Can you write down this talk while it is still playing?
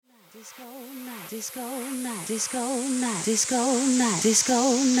Disco night. Disco nights.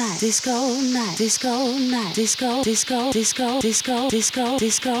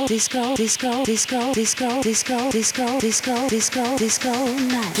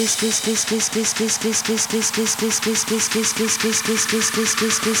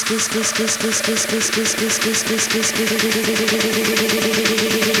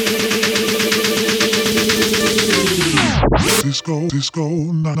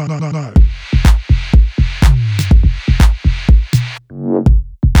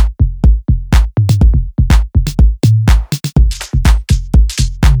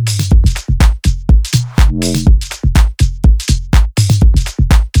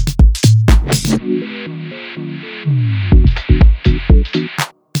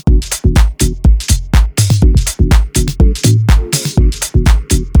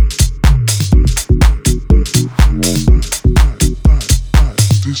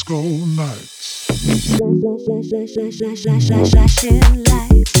 Flashing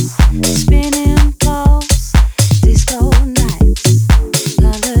lights, spinning balls. Disco nights,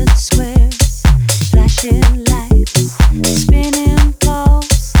 colored squares. Flashing lights, spinning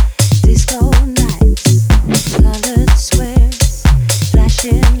balls. Disco nights, colored squares.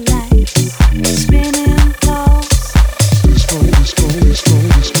 Flashing lights, spinning balls. Disco.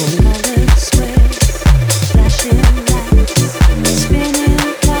 Colored squares. Flashing lights,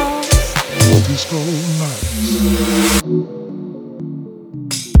 spinning balls. Disco night.